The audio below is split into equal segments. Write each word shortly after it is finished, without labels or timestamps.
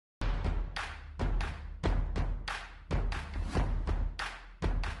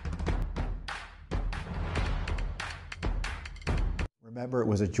Remember, it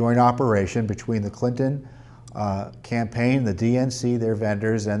was a joint operation between the Clinton campaign, the DNC, their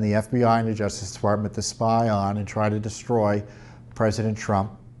vendors, and the FBI and the Justice Department to spy on and try to destroy President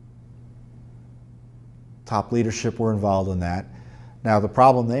Trump. Top leadership were involved in that. Now, the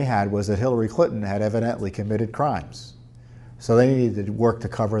problem they had was that Hillary Clinton had evidently committed crimes. So they needed to work to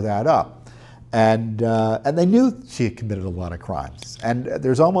cover that up. And they knew she had committed a lot of crimes. And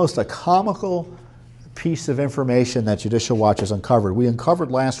there's almost a comical piece of information that Judicial Watch has uncovered. We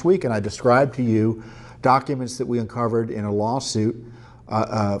uncovered last week, and I described to you documents that we uncovered in a lawsuit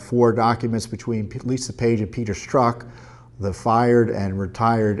for documents between Lisa Page and Peter Strzok, the fired and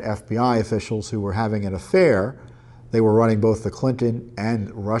retired FBI officials who were having an affair. They were running both the Clinton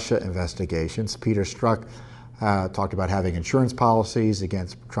and Russia investigations. Peter Strzok talked about having insurance policies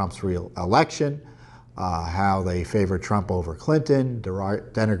against Trump's re-election, how they favored Trump over Clinton,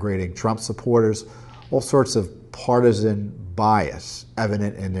 denigrating Trump supporters, all sorts of partisan bias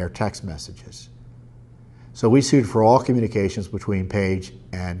evident in their text messages. So we sued for all communications between Page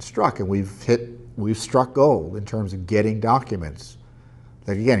and Strzok, and we've struck gold in terms of getting documents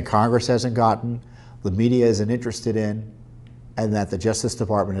that, again, Congress hasn't gotten, the media isn't interested in, and that the Justice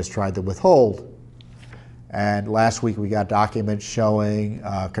Department has tried to withhold. And last week we got documents showing,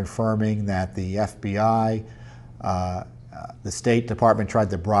 confirming that the FBI, the State Department tried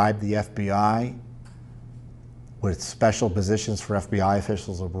to bribe the FBI with special positions for FBI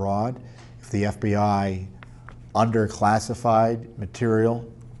officials abroad. If the FBI underclassified material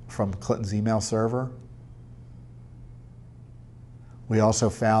from Clinton's email server. We also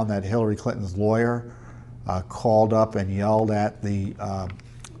found that Hillary Clinton's lawyer called up and yelled at the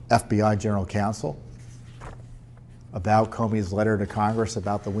FBI General Counsel about Comey's letter to Congress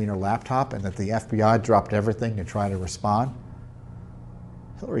about the Wiener laptop, and that the FBI dropped everything to try to respond.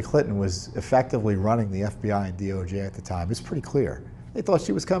 Hillary Clinton was effectively running the FBI and DOJ at the time. It's pretty clear. They thought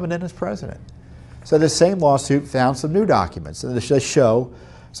she was coming in as president. So this same lawsuit found some new documents, and they show,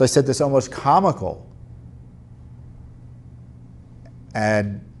 as I said, this almost comical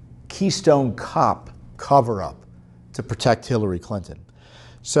and Keystone Cop cover-up to protect Hillary Clinton.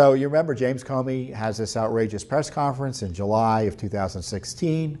 So you remember James Comey has this outrageous press conference in July of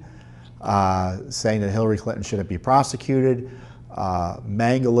 2016 saying that Hillary Clinton shouldn't be prosecuted,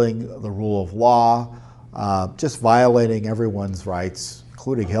 mangling the rule of law, just violating everyone's rights,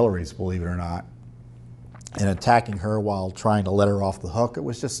 including Hillary's, believe it or not, and attacking her while trying to let her off the hook. It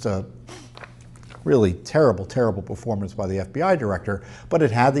was just a really terrible, terrible performance by the FBI director, but it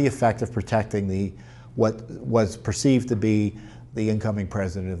had the effect of protecting what was perceived to be the incoming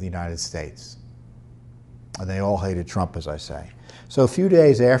president of the United States. And they all hated Trump, as I say. So a few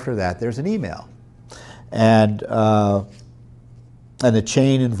days after that, there's an email. And the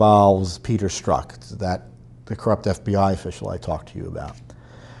chain involves Peter Strzok, the corrupt FBI official I talked to you about.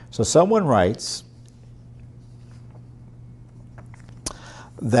 So someone writes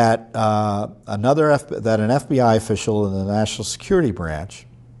that an FBI official in the National Security Branch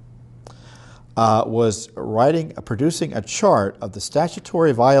was producing a chart of the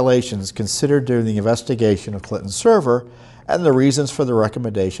statutory violations considered during the investigation of Clinton's server and the reasons for the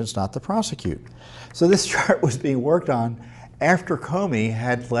recommendations not to prosecute. So this chart was being worked on after Comey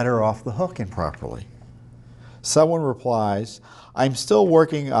had let her off the hook improperly. Someone replies, "I'm still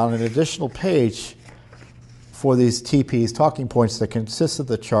working on an additional page for these TP's talking points that consists of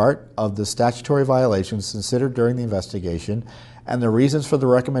the chart of the statutory violations considered during the investigation and the reasons for the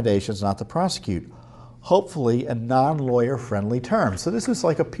recommendations not to prosecute, hopefully in non-lawyer friendly terms." So this was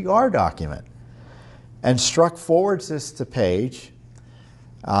like a PR document. And Strzok forwards this to Page,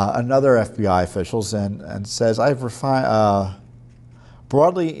 another FBI official, and says,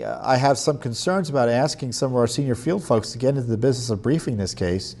 broadly, I have some concerns about asking some of our senior field folks to get into the business of briefing this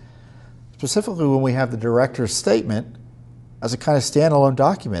case, specifically when we have the director's statement as a kind of standalone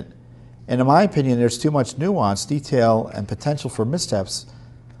document. And in my opinion, there's too much nuance, detail, and potential for missteps,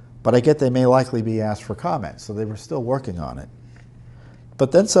 but I get they may likely be asked for comment. So they were still working on it.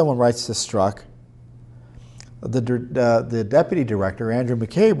 But then someone writes to Strzok, the deputy director, Andrew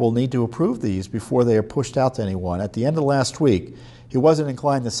McCabe, will need to approve these before they are pushed out to anyone. At the end of last week, he wasn't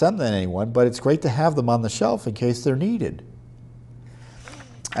inclined to send them to anyone, but it's great to have them on the shelf in case they're needed.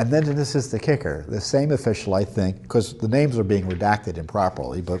 And then this is the kicker. The same official, I think, because the names are being redacted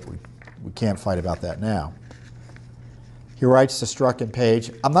improperly, but we can't fight about that now. He writes to Strzok and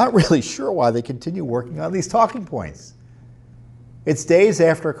Page, "I'm not really sure why they continue working on these talking points. It's days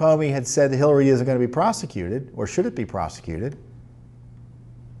after Comey had said that Hillary isn't going to be prosecuted, or should it be prosecuted.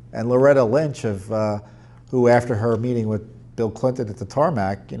 And Loretta Lynch, who after her meeting with Bill Clinton at the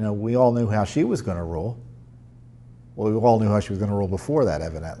tarmac, we all knew how she was going to rule. Well, we all knew how she was going to rule before that,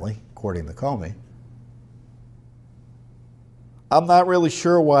 evidently, according to Comey. I'm not really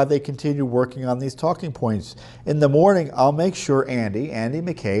sure why they continue working on these talking points. In the morning, I'll make sure Andy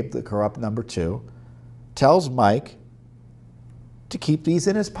McCabe, the corrupt number 2, tells Mike to keep these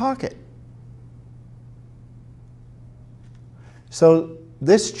in his pocket. So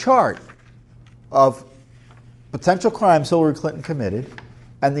this chart of potential crimes Hillary Clinton committed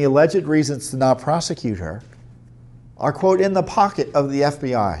and the alleged reasons to not prosecute her are, quote, in the pocket of the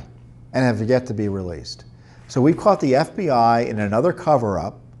FBI and have yet to be released. So we caught the FBI in another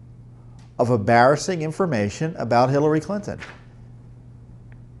cover-up of embarrassing information about Hillary Clinton.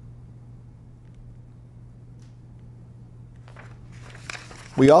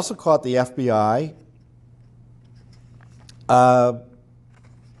 We also caught the FBI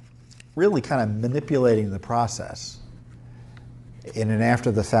really kind of manipulating the process in an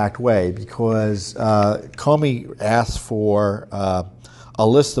after-the-fact way, because Comey asked for a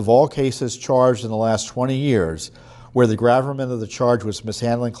list of all cases charged in the last 20 years where the gravamen of the charge was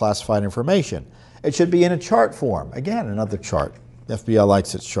mishandling classified information. It should be in a chart form. Again, another chart. The FBI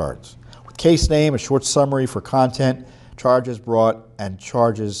likes its charts. With case name, a short summary for content, charges brought, and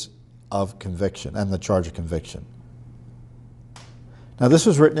charges of conviction, and the charge of conviction. Now, this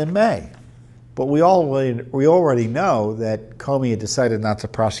was written in May, but we already know that Comey had decided not to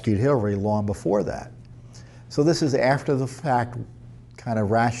prosecute Hillary long before that. So this is after the fact kind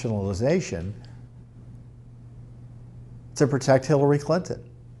of rationalization to protect Hillary Clinton.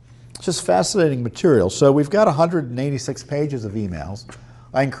 It's just fascinating material. So we've got 186 pages of emails.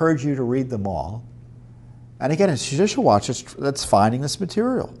 I encourage you to read them all. And again, it's Judicial Watch that's finding this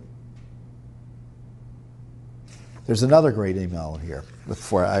material. There's another great email in here.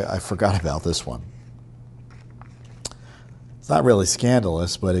 Before I forgot about this one. It's not really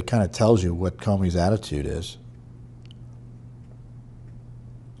scandalous, but it kind of tells you what Comey's attitude is.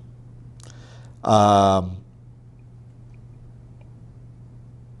 Oh,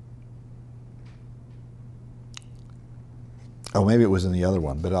 maybe it was in the other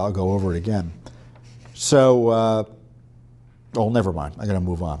one, but I'll go over it again. So, oh, never mind. I'm going to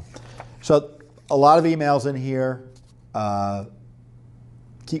move on. So, a lot of emails in here.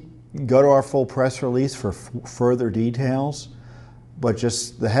 Go to our full press release for further details. But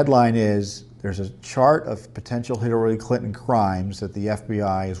just the headline is, there's a chart of potential Hillary Clinton crimes that the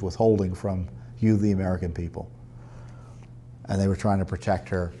FBI is withholding from you, the American people. And they were trying to protect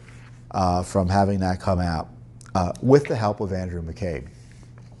her from having that come out with the help of Andrew McCabe.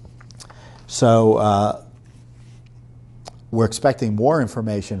 So we're expecting more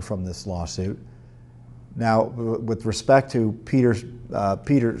information from this lawsuit. Now, with respect to Peter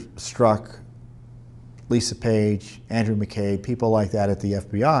Strzok, Lisa Page, Andrew McCabe, people like that at the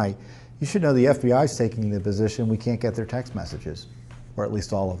FBI, you should know the FBI is taking the position we can't get their text messages, or at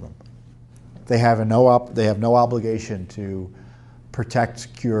least all of them. They have no obligation to protect,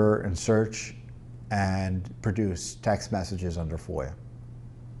 secure, and search and produce text messages under FOIA.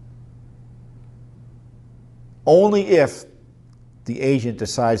 Only if the agent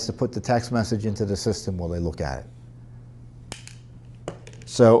decides to put the text message into the system will they look at it.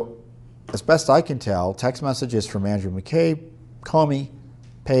 So, as best I can tell, text messages from Andrew McCabe, Comey,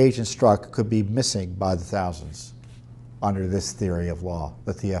 Page, and Strzok could be missing by the thousands under this theory of law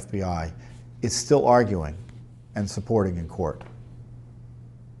that the FBI is still arguing and supporting in court.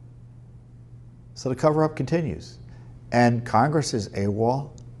 So the cover-up continues. And Congress is AWOL.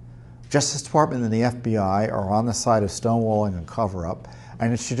 Justice Department and the FBI are on the side of stonewalling and cover-up,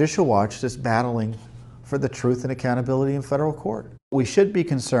 and it's Judicial Watch that's battling for the truth and accountability in federal court. We should be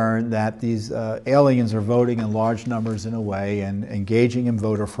concerned that these aliens are voting in large numbers in a way and engaging in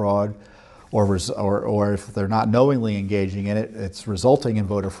voter fraud, or if they're not knowingly engaging in it, it's resulting in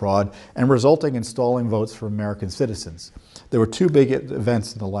voter fraud and resulting in stalling votes for American citizens. There were two big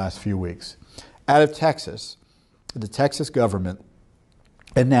events in the last few weeks. Out of Texas, the Texas government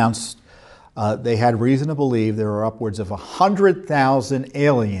announced they had reason to believe there were upwards of 100,000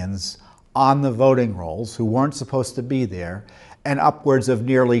 aliens on the voting rolls who weren't supposed to be there, and upwards of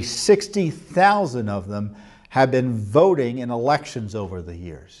nearly 60,000 of them have been voting in elections over the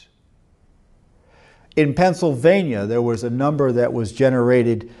years. In Pennsylvania, there was a number that was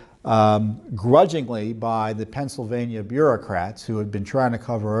generated grudgingly by the Pennsylvania bureaucrats who had been trying to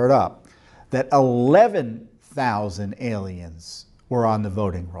cover it up, that 11,000 aliens were on the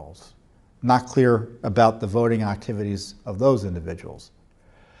voting rolls. Not clear about the voting activities of those individuals.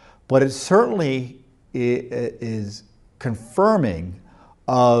 But it certainly is confirming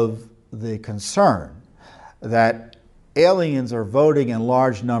of the concern that aliens are voting in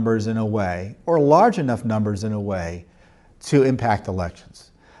large numbers in a way, or large enough numbers in a way, to impact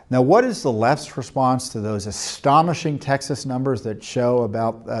elections. Now, what is the left's response to those astonishing Texas numbers that show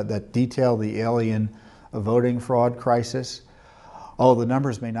about, that detail the alien voting fraud crisis? Oh, the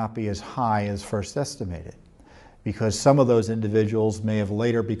numbers may not be as high as first estimated, because some of those individuals may have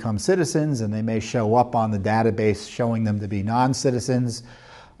later become citizens and they may show up on the database showing them to be non-citizens,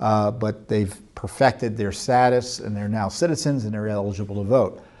 but they've perfected their status and they're now citizens and they're eligible to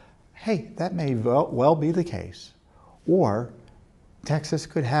vote. Hey, that may well be the case. Or Texas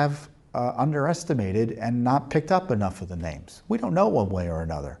could have underestimated and not picked up enough of the names. We don't know one way or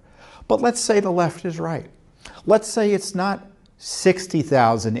another. But let's say the left is right. Let's say it's not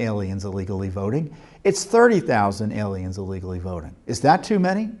 60,000 aliens illegally voting. It's 30,000 aliens illegally voting. Is that too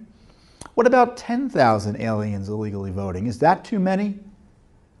many? What about 10,000 aliens illegally voting? Is that too many?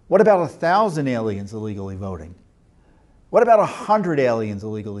 What about 1,000 aliens illegally voting? What about 100 aliens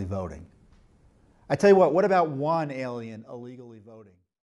illegally voting? I tell you what about one alien illegally voting?